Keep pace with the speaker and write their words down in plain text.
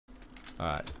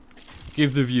Alright.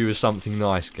 Give the viewers something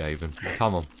nice, Gaben.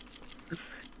 Come on.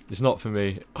 It's not for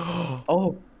me.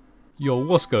 Oh. Yo,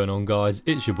 what's going on, guys?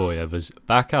 It's your boy Evers,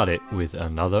 back at it with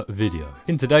another video.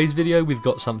 In today's video we've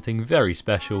got something very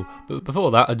special, but before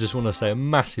that I just want to say a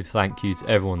massive thank you to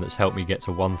everyone that's helped me get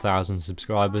to 1,000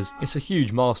 subscribers. It's a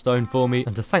huge milestone for me,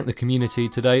 and to thank the community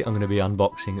today I'm going to be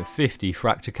unboxing 50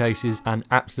 fracture cases, and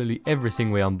absolutely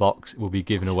everything we unbox will be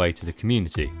given away to the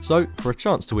community. So for a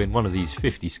chance to win one of these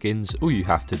 50 skins, all you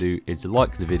have to do is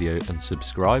like the video and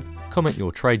subscribe, comment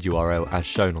your trade URL as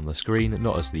shown on the screen,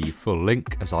 not as the full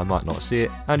link as I might not see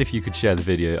it, and if you could share the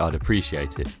video I'd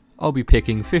appreciate it. I'll be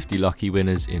picking 50 lucky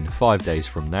winners in 5 days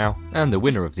from now, and the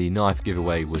winner of the knife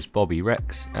giveaway was Bobby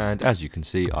Rex, and as you can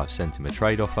see I've sent him a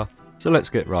trade offer, so let's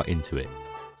get right into it.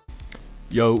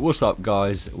 Yo, what's up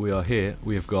guys, we are here,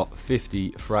 we have got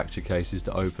 50 fracture cases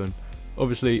to open.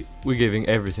 Obviously we're giving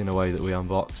everything away that we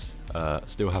unbox,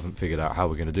 still haven't figured out how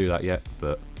we're going to do that yet,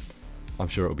 but I'm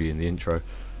sure it'll be in the intro.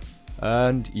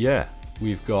 And yeah,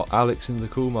 we've got Alex in the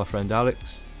call, my friend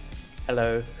Alex.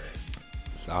 Hello.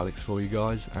 It's Alex for you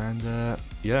guys, and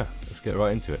yeah, let's get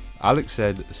right into it. Alex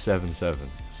said 7-7,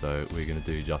 so we're going to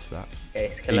do just that.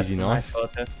 Okay, easy knife.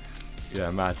 Photo. Yeah,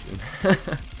 imagine.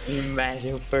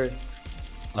 Imagine first.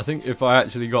 I think if I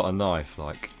actually got a knife,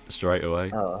 like, straight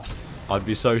away, I'd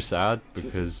be so sad,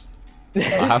 because I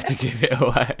have to give it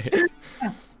away.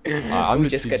 We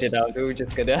just cut it out, we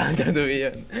just cut it out of the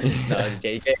video. No,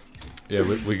 JK. Yeah,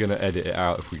 we're going to edit it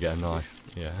out if we get a knife.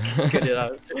 Yeah. Cut it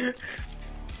out.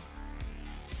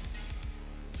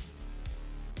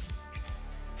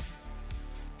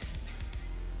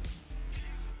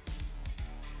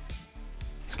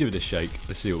 Let's give it a shake.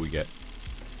 Let's see what we get.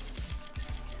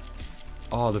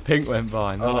 Oh, the pink went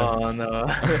by. No. Oh no.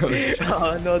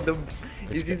 Oh no,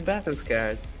 is this battle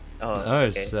scared? Oh, no,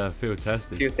 okay. It's field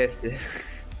tested. Field tested.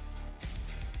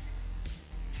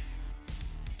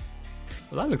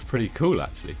 Well, that looks pretty cool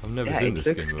actually. I've never seen this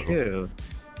skin before. Cool.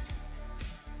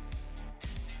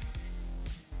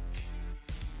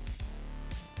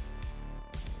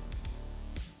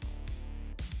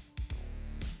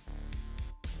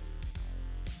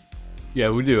 Yeah,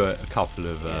 we'll do a couple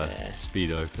of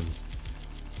speed opens.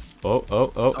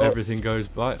 Oh, everything goes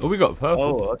by. Oh, we got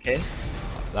purple. Oh, okay.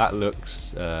 That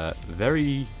looks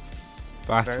very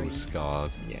battle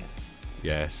scarred. Yeah.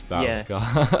 Yes, battle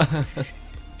scarred.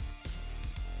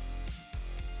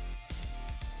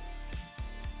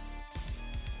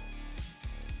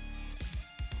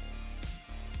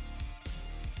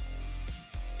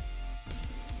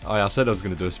 Oh yeah, I said I was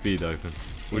going to do a speed open.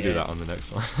 We'll do that on the next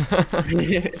one.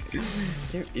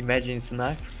 Imagine it's a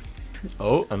knife.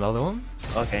 Oh, another one?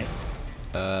 Okay.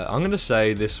 I'm going to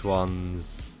say this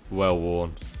one's well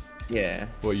worn. Yeah.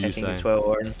 What are you I think saying? It's well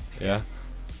worn. Yeah.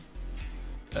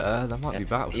 That might be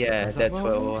battle. Yeah, that's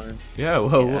well worn. Yeah,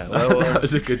 well worn. That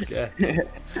was a good guess.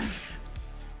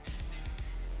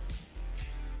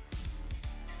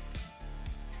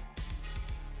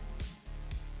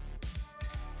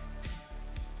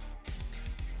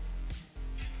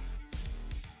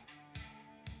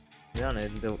 To be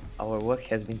honest, our work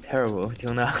has been terrible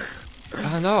till now.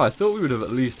 I know, I thought we would have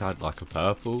at least had like a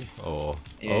purple or...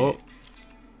 Yeah.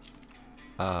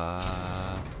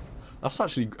 Oh. That's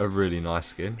actually a really nice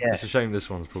skin. Yeah. It's a shame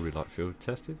this one's probably like field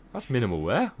tested. That's minimal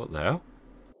wear, what the hell?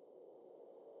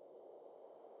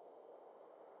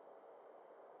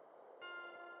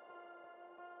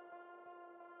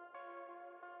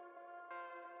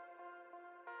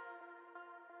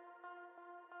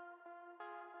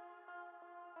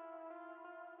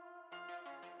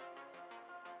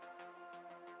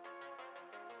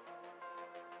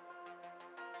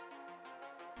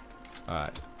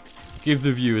 Alright. Give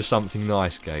the viewers something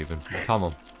nice, Gaben. Come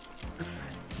on.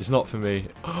 It's not for me.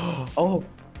 Oh!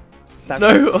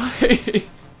 No way!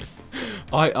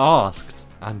 I asked,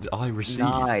 and I received.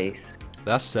 Nice.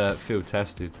 That's field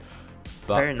tested.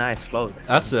 But very nice float.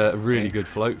 That's a really good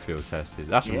float field tested.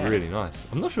 That's Yeah. really nice.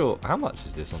 I'm not sure, how much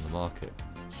is this on the market?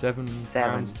 £7?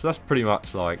 £7. So that's pretty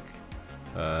much like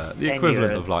the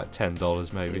equivalent of like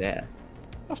 $10 maybe. Yeah.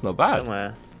 That's not bad.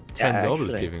 Somewhere.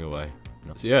 $10 giving away.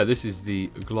 So yeah, this is the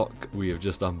Glock we have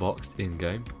just unboxed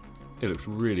in-game. It looks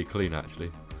really clean actually,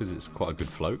 because it's quite a good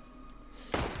float.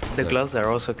 The gloves are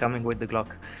also coming with the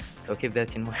Glock, so keep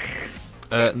that in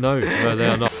mind. No, they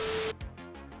are not.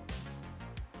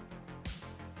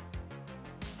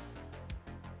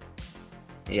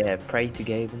 Yeah, pray to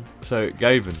Gaben. So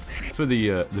Gaben, for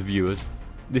the viewers,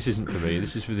 this isn't for me,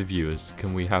 this is for the viewers.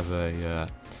 Can we have a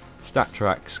Stat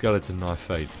Track skeleton knife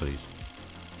fade, please?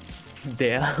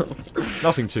 Damn.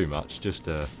 Nothing too much, just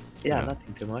yeah,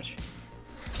 nothing too much.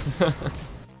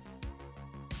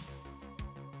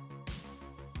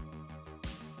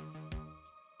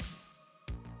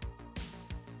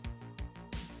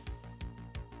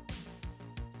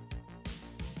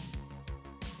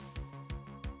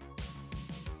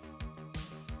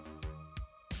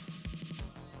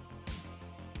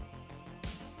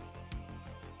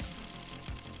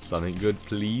 Something good,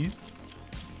 please.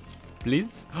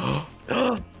 Please?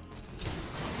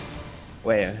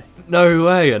 Where? No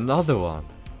way, another one.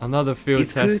 Another field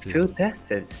It's tested. good field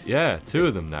tested. Yeah, 2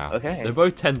 of them now. Okay. They're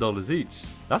both $10 each.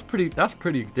 That's pretty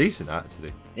decent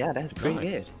actually. Yeah, that's pretty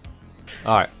Nice. good.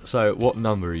 Alright, so what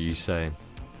number are you saying?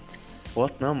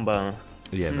 What number?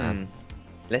 Yeah, man.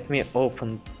 Let me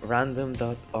open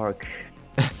random.org.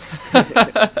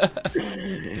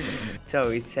 So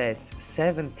it says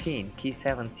 17, key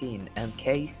 17, and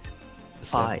case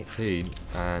 5. 17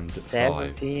 and 5.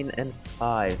 17 and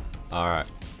 5. Alright.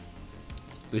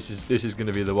 This is going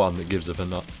to be the one that gives us a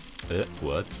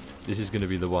what? This is going to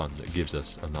be the one that gives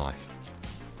us a knife.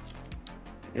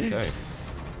 Okay.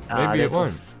 Maybe it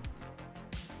won't.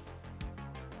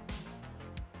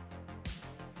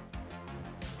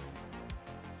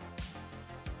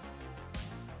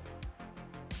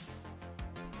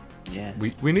 Yeah.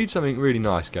 We need something really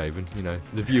nice, Gavin. You know,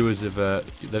 the viewers have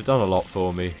they've done a lot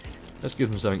for me. Let's give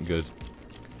them something good.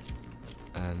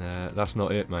 And that's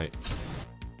not it, mate.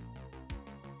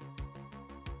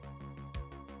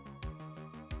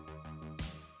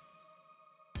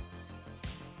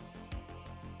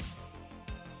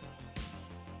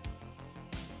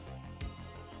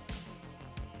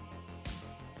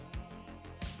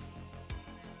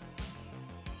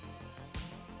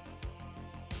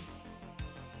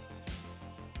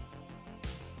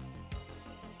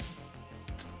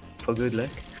 For good luck.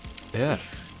 Yeah.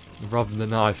 Rubbing the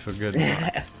knife for good.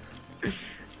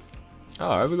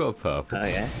 Alright, we got a purple. Oh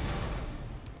yeah.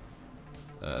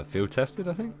 Field tested,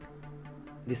 I think.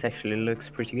 This actually looks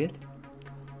pretty good.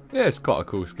 Yeah, it's quite a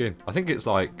cool skin. I think it's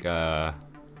like I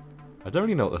don't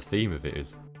really know what the theme of it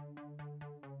is.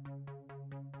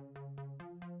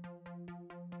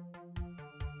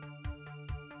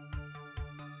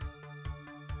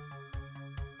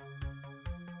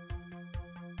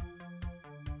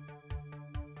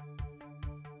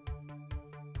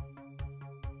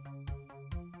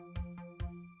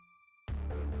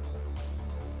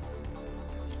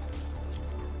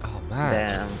 Oh man.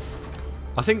 Damn.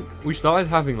 I think we started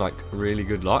having like really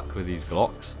good luck with these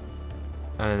Glocks,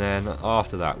 and then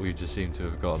after that we just seem to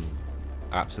have gone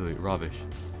absolute rubbish.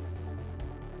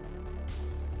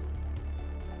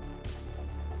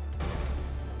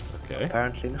 Okay.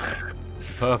 Apparently not. It's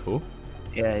purple.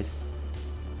 Yeah.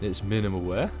 It's minimal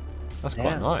wear. That's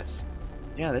quite Yeah. nice.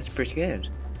 Yeah, that's pretty good.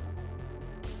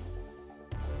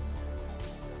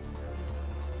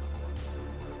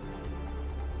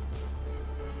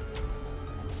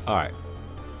 Alright.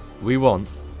 We want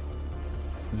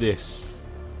this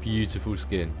beautiful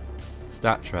skin.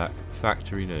 StatTrak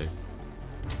Factory New.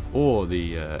 Or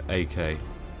the AK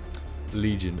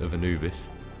Legion of Anubis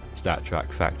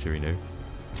StatTrak Factory New.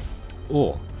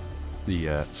 Or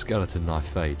the Skeleton Knife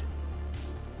Fade.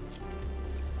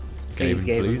 Please, Gaben,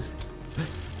 Gaben. please.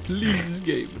 Please,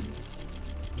 Gaben.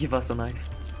 Give us a knife.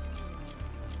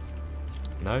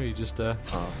 No, you just Oh.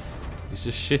 he's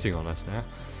just shitting on us now.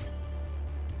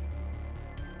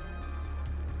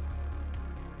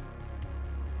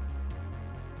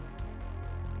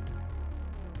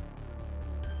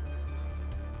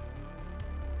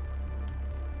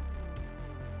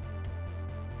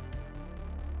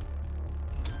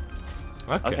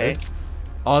 Okay.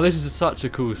 Oh, this is such a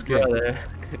cool skin. Brother.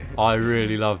 I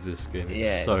really love this skin. It's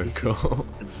Yeah, so this is cool.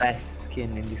 the best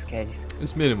skin in this case.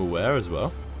 It's minimal wear as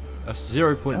well. That's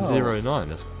 0.09.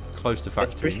 That's close to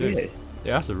That's factory pretty new. good.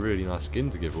 Yeah, that's a really nice skin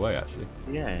to give away actually.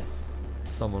 Yeah.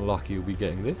 Someone lucky will be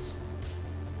getting this.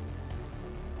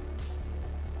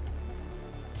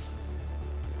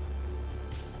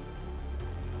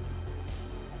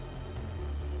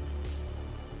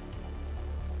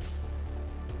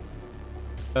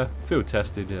 Field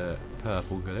tested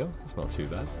purple Galil. That's not too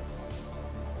bad.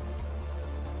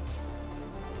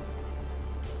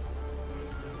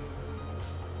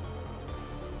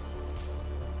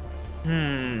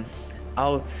 I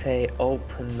would say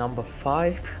open number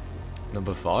 5.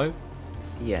 Number 5.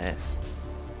 Yeah.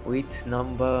 With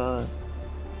number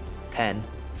 10.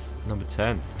 Number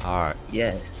 10. Alright.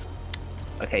 Yes.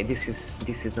 Okay, this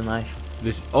is the knife.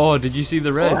 This. Oh, did you see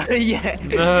the red? Oh, yeah.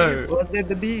 No. Was that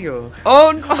the Digo?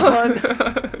 Oh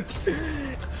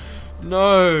no!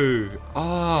 No.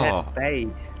 Oh. That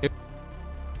fade.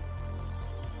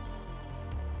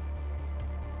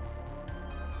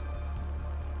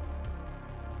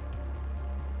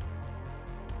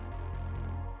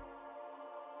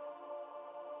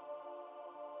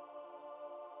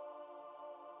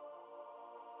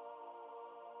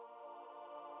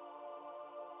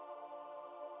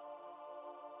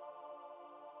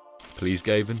 Please,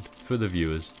 Gaben, for the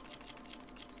viewers.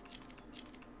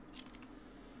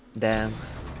 Damn.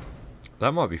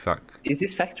 That might be Is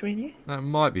this factory new? That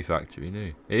might be factory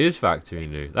new. It is factory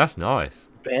new. That's nice.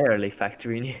 Barely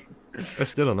factory new.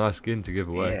 It's still a nice skin to give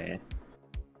away. Yeah.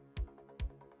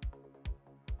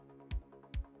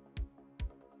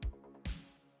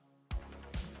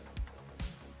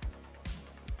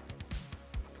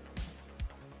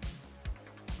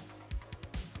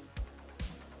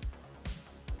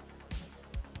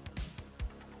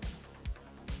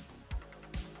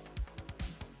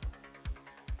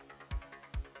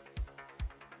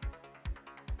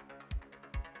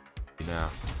 Now,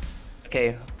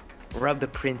 Okay, rub the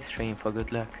print stream for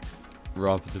good luck.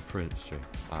 rub the print string.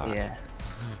 Yeah.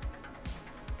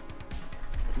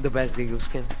 The best Eagle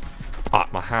skin.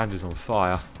 My hand is on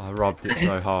fire. I rubbed it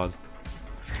so hard.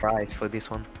 Prize for this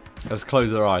one. Let's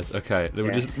close our eyes. Okay,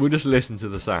 Yeah. we'll just listen to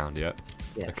the sound. Yeah.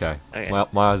 Yes. Okay. Okay.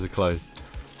 My eyes are closed.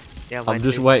 Yeah, I'm mine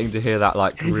just too. waiting to hear that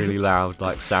like really loud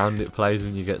like sound it plays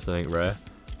when you get something rare.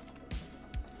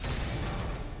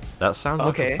 That sounds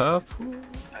like a Okay. purple.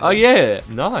 Oh yeah,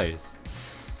 nice.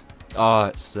 Oh,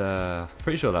 it's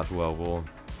pretty sure that's well worn.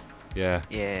 Yeah.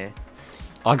 Yeah.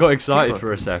 I got excited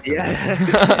for a second. Yeah.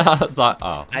 I was like,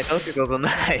 oh. I thought it was a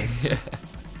knife. Yeah.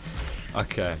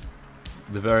 Okay.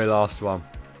 The very last one.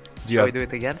 Do you Shall have, we do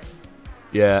it again?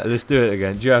 yeah, let's do it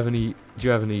again. Do you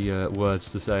have any words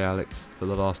to say, Alex, for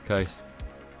the last case?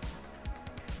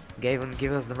 Gavin,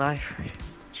 give us the knife.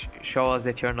 Show us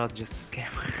that you're not just a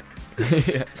scammer.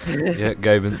 Yeah,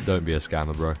 Gavin, don't be a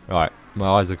scammer, bro. Alright, my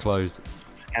eyes are closed.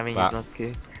 Scamming Bah. is not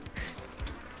good.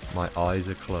 My eyes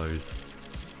are closed.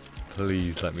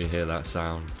 Please let me hear that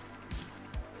sound.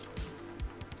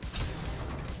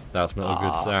 That's not a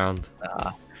good Ah. sound.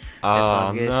 Ah, Oh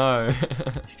not good. no.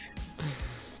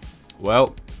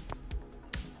 Well,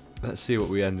 let's see what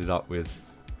we ended up with.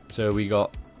 So we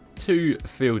got 2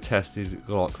 field-tested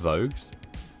Glock Vogues.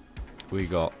 We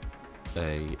got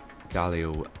a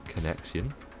Galil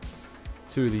Connection.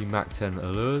 2 of the Mac 10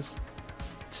 Allures.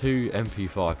 2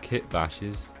 MP5 Kit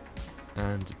Bashes.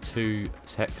 And 2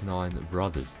 Tech 9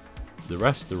 Brothers. The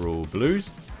rest are all blues.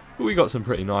 But we got some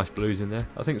pretty nice blues in there.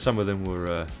 I think some of them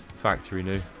were factory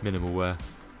new, minimal wear.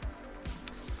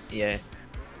 Yeah.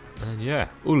 And yeah,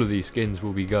 all of these skins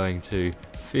will be going to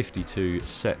 52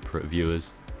 separate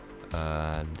viewers.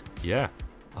 And yeah,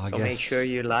 I So guess. make sure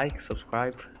you like,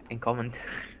 subscribe, and comment.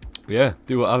 Yeah,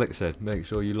 do what Alex said. Make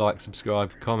sure you like,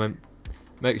 subscribe, comment.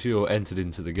 Make sure you're entered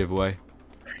into the giveaway.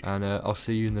 And I'll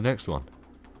see you in the next one.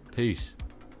 Peace.